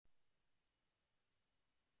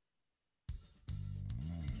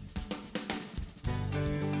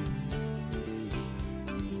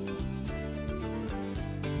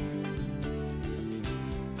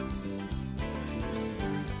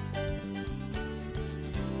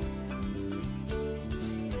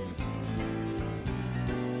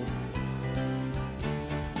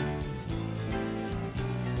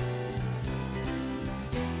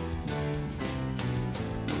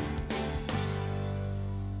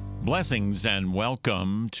Blessings and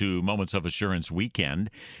welcome to Moments of Assurance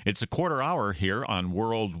Weekend. It's a quarter hour here on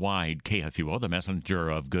Worldwide KFUO, the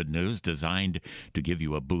messenger of good news, designed to give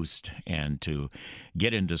you a boost and to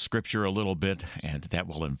get into Scripture a little bit, and that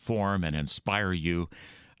will inform and inspire you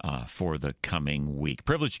for the coming week.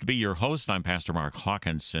 Privileged to be your host. I'm Pastor Mark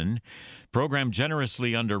Hawkinson. Program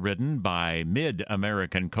generously underwritten by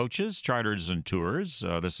Mid-American Coaches, Charters, and Tours.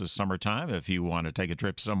 This is summertime. If you want to take a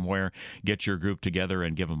trip somewhere, get your group together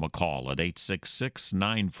and give them a call at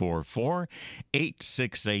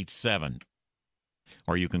 866-944-8687.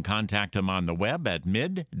 Or you can contact them on the web at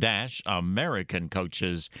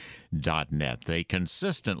mid-americancoaches.net. They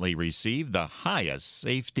consistently receive the highest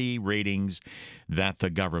safety ratings that the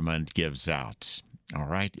government gives out. All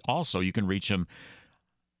right. Also, you can reach them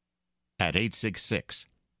at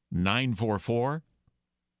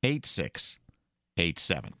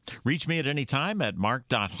 866-944-8687. Reach me at any time at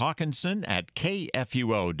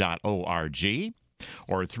mark.hawkinson@kfuo.org.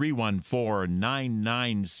 or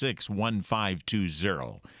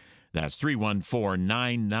 314-996-1520. That's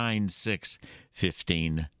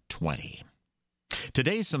 314-996-1520.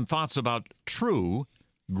 Today, some thoughts about true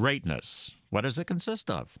greatness. What does it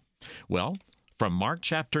consist of? Well, from Mark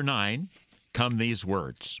chapter 9 come these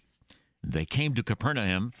words. They came to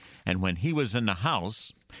Capernaum, and when he was in the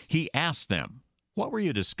house, he asked them, "What were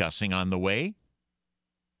you discussing on the way?"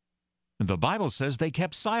 The Bible says they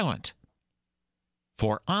kept silent.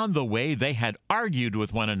 For on the way they had argued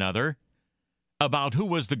with one another about who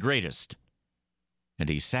was the greatest. And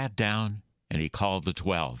he sat down and he called the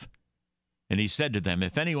 12. And he said to them,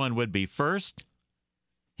 "If anyone would be first,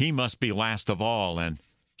 he must be last of all and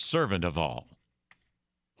servant of all."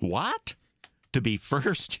 What? To be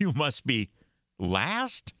first, you must be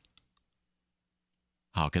last?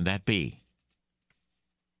 How can that be?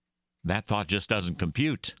 That thought just doesn't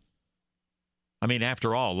compute. I mean,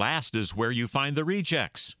 after all, last is where you find the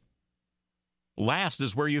rejects. Last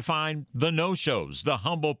is where you find the no-shows, the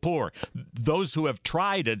humble poor, those who have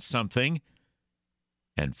tried at something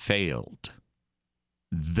and failed.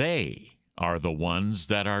 They are the ones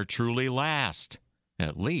that are truly last.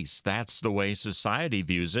 At least that's the way society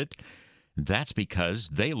views it. That's because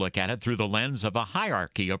they look at it through the lens of a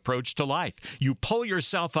hierarchy approach to life. You pull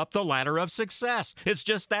yourself up the ladder of success. It's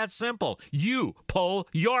just that simple. You pull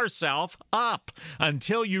yourself up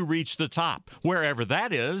until you reach the top, wherever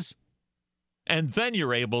that is, and then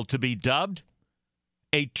you're able to be dubbed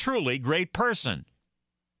a truly great person.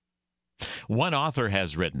 One author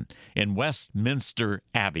has written, in Westminster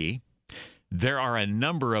Abbey, there are a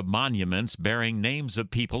number of monuments bearing names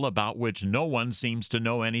of people about which no one seems to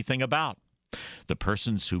know anything about. The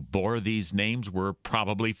persons who bore these names were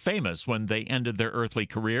probably famous when they ended their earthly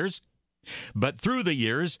careers, but through the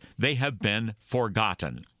years they have been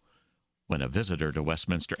forgotten. When a visitor to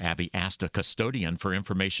Westminster Abbey asked a custodian for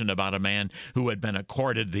information about a man who had been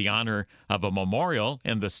accorded the honor of a memorial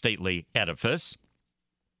in the stately edifice,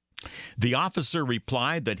 the officer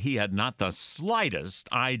replied that he had not the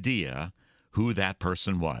slightest idea who that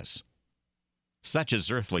person was. Such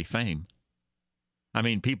is earthly fame. I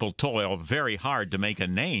mean, people toil very hard to make a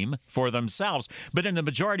name for themselves, but in the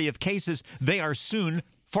majority of cases, they are soon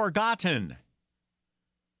forgotten.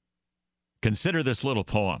 Consider this little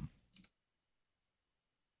poem.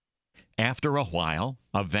 After a while,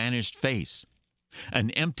 a vanished face, an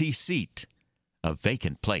empty seat, a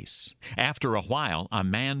vacant place. After a while, a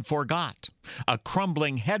man forgot, a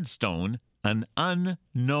crumbling headstone, an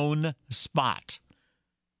unknown spot.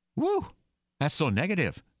 Woo! That's so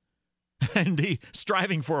negative. And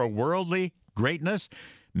striving for a worldly greatness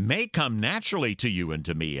may come naturally to you and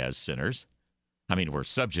to me as sinners. I mean, we're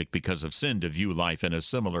subject because of sin to view life in a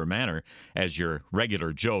similar manner as your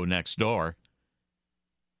regular Joe next door.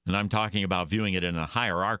 And I'm talking about viewing it in a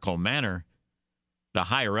hierarchical manner. The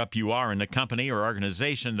higher up you are in the company or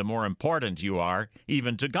organization, the more important you are,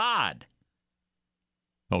 even to God.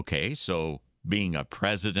 Okay, so being a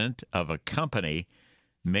president of a company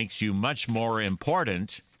makes you much more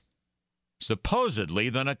important, supposedly,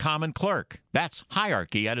 than a common clerk. That's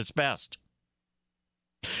hierarchy at its best.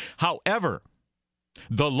 However,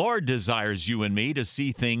 the Lord desires you and me to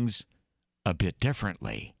see things a bit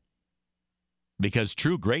differently, because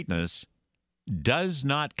true greatness does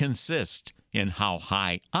not consist in how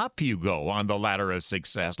high up you go on the ladder of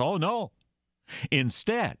success. Oh, no.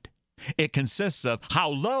 Instead, it consists of how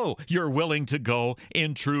low you're willing to go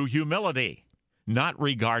in true humility, not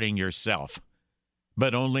regarding yourself,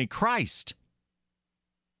 but only Christ.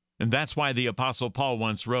 And that's why the Apostle Paul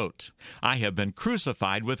once wrote, "I have been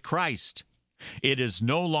crucified with Christ. It is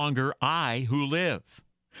no longer I who live,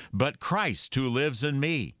 but Christ who lives in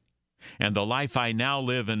me. And the life I now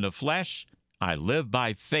live in the flesh, I live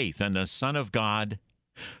by faith in the Son of God,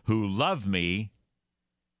 who loved me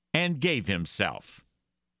and gave himself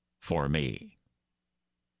for me.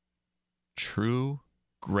 True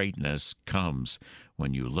greatness comes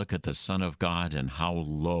when you look at the Son of God and how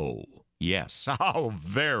low, yes, how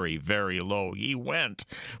very, very low he went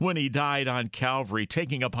when he died on Calvary,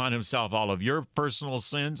 taking upon himself all of your personal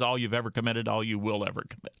sins, all you've ever committed, all you will ever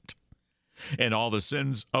commit, and all the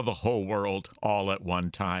sins of the whole world all at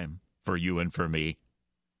one time for you and for me.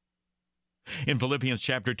 In Philippians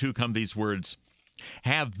chapter 2 come these words,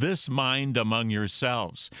 "Have this mind among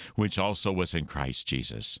yourselves, which also was in Christ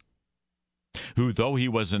Jesus, who, though he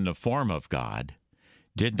was in the form of God,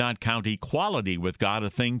 did not count equality with God a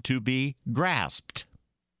thing to be grasped,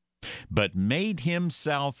 but made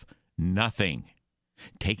himself nothing,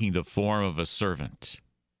 taking the form of a servant,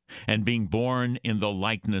 and being born in the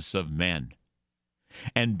likeness of men.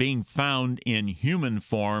 And being found in human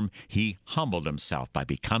form, he humbled himself by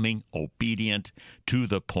becoming obedient to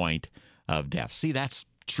the point of death." See, that's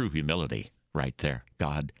true humility right there.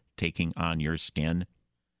 God taking on your skin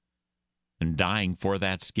and dying for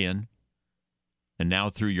that skin. And now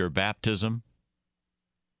through your baptism,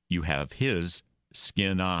 you have his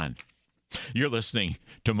skin on. You're listening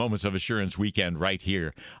to Moments of Assurance Weekend right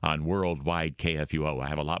here on Worldwide KFUO. I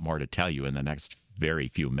have a lot more to tell you in the next very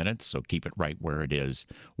few minutes, so keep it right where it is.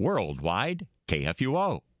 Worldwide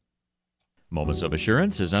KFUO. Moments of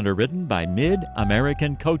Assurance is underwritten by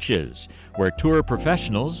Mid-American Coaches, where tour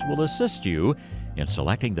professionals will assist you in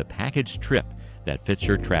selecting the package trip that fits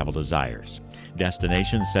your travel desires.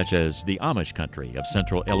 Destinations such as the Amish country of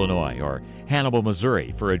central Illinois or Hannibal,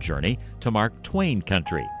 Missouri for a journey to Mark Twain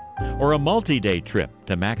country, or a multi-day trip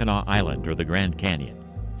to Mackinac Island or the Grand Canyon.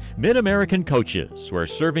 Mid-American Coaches, where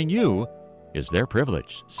serving you is their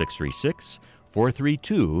privilege.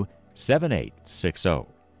 636-432-7860.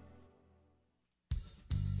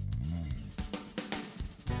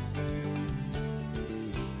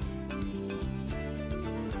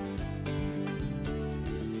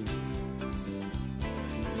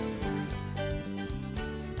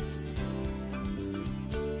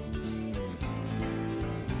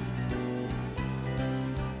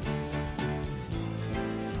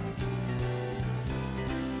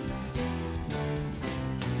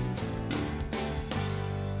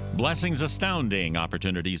 Blessings astounding,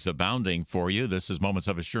 opportunities abounding for you. This is Moments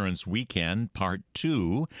of Assurance Weekend, Part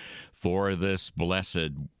 2, for this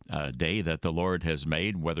blessed day that the Lord has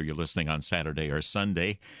made, whether you're listening on Saturday or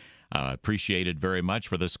Sunday. Appreciate it very much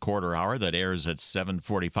for this quarter hour that airs at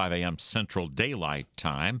 7:45 a.m. Central Daylight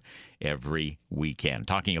Time every weekend,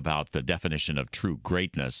 talking about the definition of true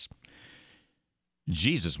greatness.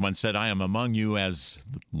 Jesus once said, "I am among you as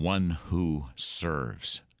one who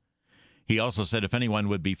serves." He also said if anyone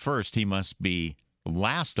would be first, he must be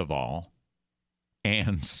last of all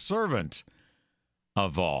and servant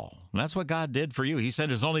of all. And that's what God did for you. He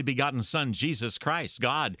sent his only begotten Son, Jesus Christ.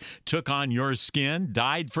 God took on your skin,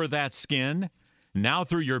 died for that skin. Now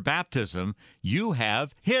through your baptism, you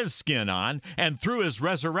have his skin on, and through his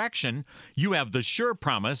resurrection, you have the sure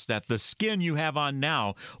promise that the skin you have on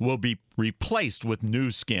now will be replaced with new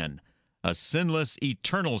skin, a sinless,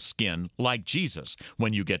 eternal skin like Jesus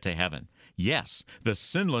when you get to heaven. Yes, the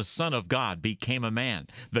sinless Son of God became a man,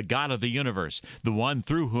 the God of the universe, the one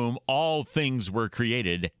through whom all things were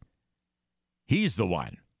created. He's the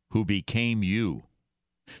one who became you,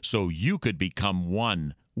 so you could become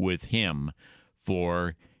one with him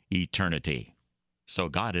for eternity. So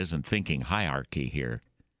God isn't thinking hierarchy here.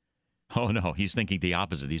 Oh, no, he's thinking the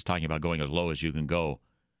opposite. He's talking about going as low as you can go,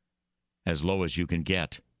 as low as you can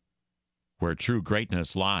get, where true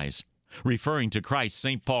greatness lies. Referring to Christ,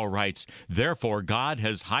 St. Paul writes, "Therefore God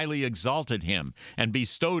has highly exalted him and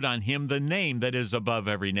bestowed on him the name that is above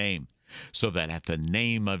every name, so that at the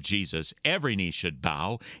name of Jesus every knee should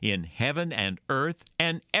bow in heaven and earth,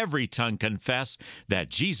 and every tongue confess that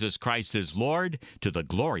Jesus Christ is Lord, to the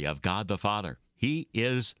glory of God the Father." He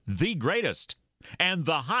is the greatest and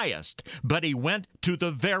the highest, but he went to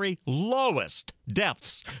the very lowest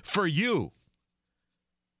depths for you.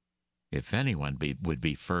 If anyone would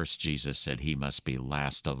be first, Jesus said, he must be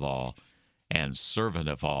last of all and servant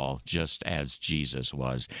of all, just as Jesus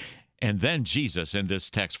was. And then Jesus, in this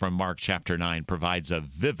text from Mark chapter 9, provides a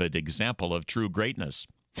vivid example of true greatness.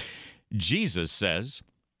 Jesus says,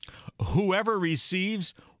 "Whoever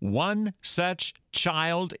receives one such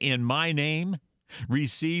child in my name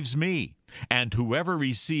receives me, and whoever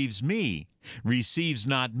receives me receives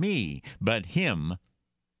not me, but him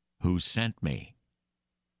who sent me."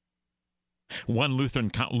 One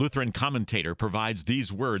Lutheran commentator provides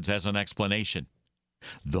these words as an explanation.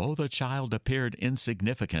 Though the child appeared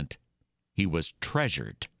insignificant, he was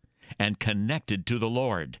treasured and connected to the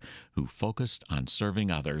Lord, who focused on serving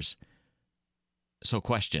others. So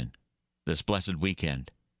question, this blessed weekend,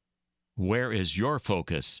 where is your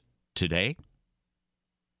focus today?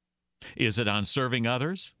 Is it on serving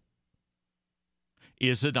others?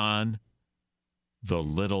 Is it on the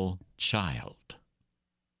little child?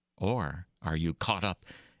 Or are you caught up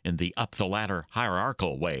in the up-the-ladder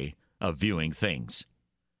hierarchical way of viewing things?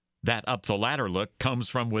 That up-the-ladder look comes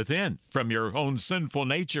from within, from your own sinful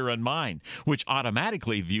nature and mind, which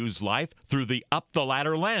automatically views life through the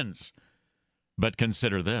up-the-ladder lens. But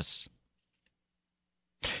consider this.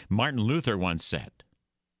 Martin Luther once said,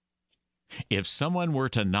 "If someone were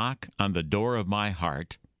to knock on the door of my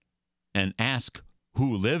heart and ask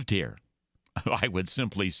who lived here, I would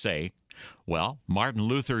simply say, well, Martin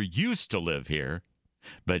Luther used to live here,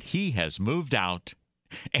 but he has moved out,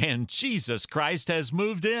 and Jesus Christ has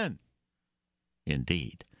moved in."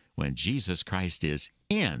 Indeed, when Jesus Christ is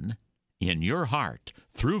in your heart,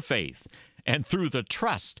 through faith, and through the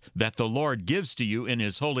trust that the Lord gives to you in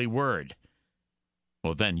His holy word,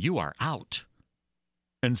 well, then you are out.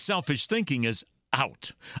 And selfish thinking is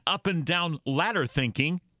out. Up and down ladder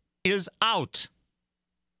thinking is out.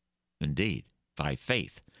 Indeed, by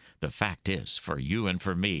faith, the fact is, for you and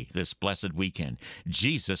for me, this blessed weekend,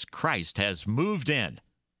 Jesus Christ has moved in.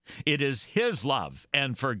 It is His love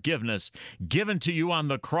and forgiveness given to you on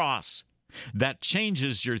the cross that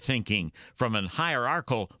changes your thinking from a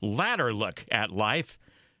hierarchical ladder look at life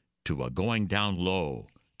to a going down low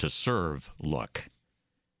to serve look.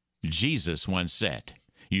 Jesus once said,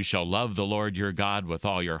 "You shall love the Lord your God with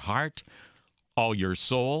all your heart, all your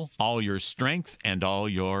soul, all your strength, and all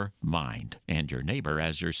your mind, and your neighbor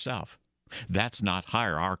as yourself." That's not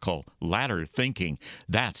hierarchical ladder thinking.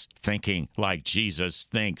 That's thinking like Jesus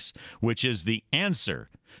thinks, which is the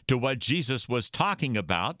answer to what Jesus was talking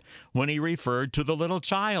about when He referred to the little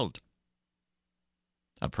child.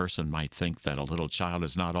 A person might think that a little child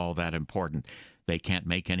is not all that important. They can't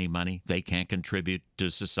make any money. They can't contribute to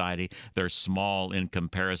society. They're small in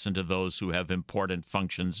comparison to those who have important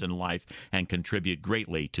functions in life and contribute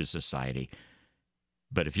greatly to society.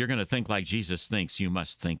 But if you're going to think like Jesus thinks, you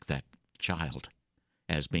must think that child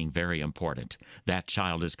as being very important. That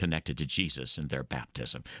child is connected to Jesus in their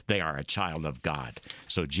baptism. They are a child of God.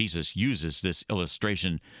 So Jesus uses this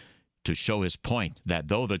illustration to show His point that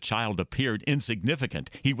though the child appeared insignificant,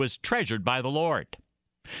 he was treasured by the Lord.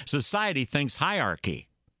 Society thinks hierarchy.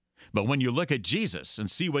 But when you look at Jesus and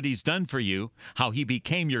see what He's done for you, how He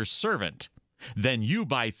became your servant, then you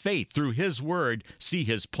by faith through His word see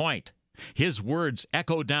His point. His words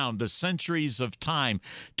echo down the centuries of time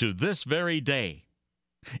to this very day.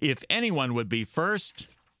 If anyone would be first,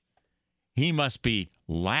 he must be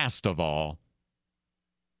last of all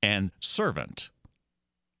and servant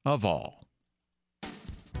of all.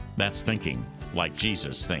 That's thinking like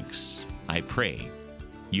Jesus thinks. I pray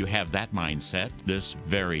you have that mindset this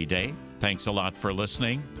very day. Thanks a lot for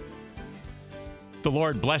listening. The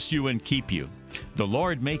Lord bless you and keep you. The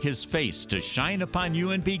Lord make His face to shine upon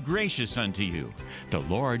you and be gracious unto you. The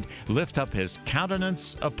Lord lift up His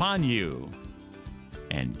countenance upon you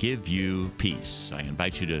and give you peace. I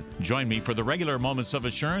invite you to join me for the regular Moments of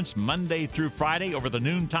Assurance, Monday through Friday over the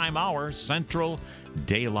noontime hour, Central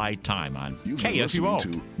Daylight Time on KFUO. You've been listening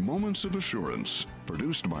to Moments of Assurance,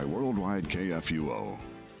 produced by Worldwide KFUO.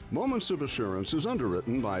 Moments of Assurance is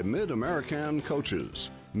underwritten by Mid-American Coaches.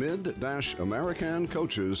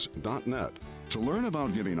 mid-americancoaches.net. To learn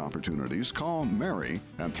about giving opportunities, call Mary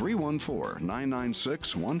at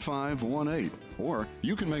 314-996-1518. Or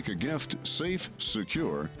you can make a gift safe,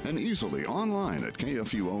 secure, and easily online at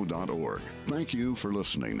kfuo.org. Thank you for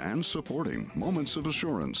listening and supporting Moments of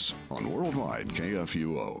Assurance on Worldwide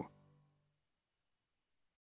KFUO.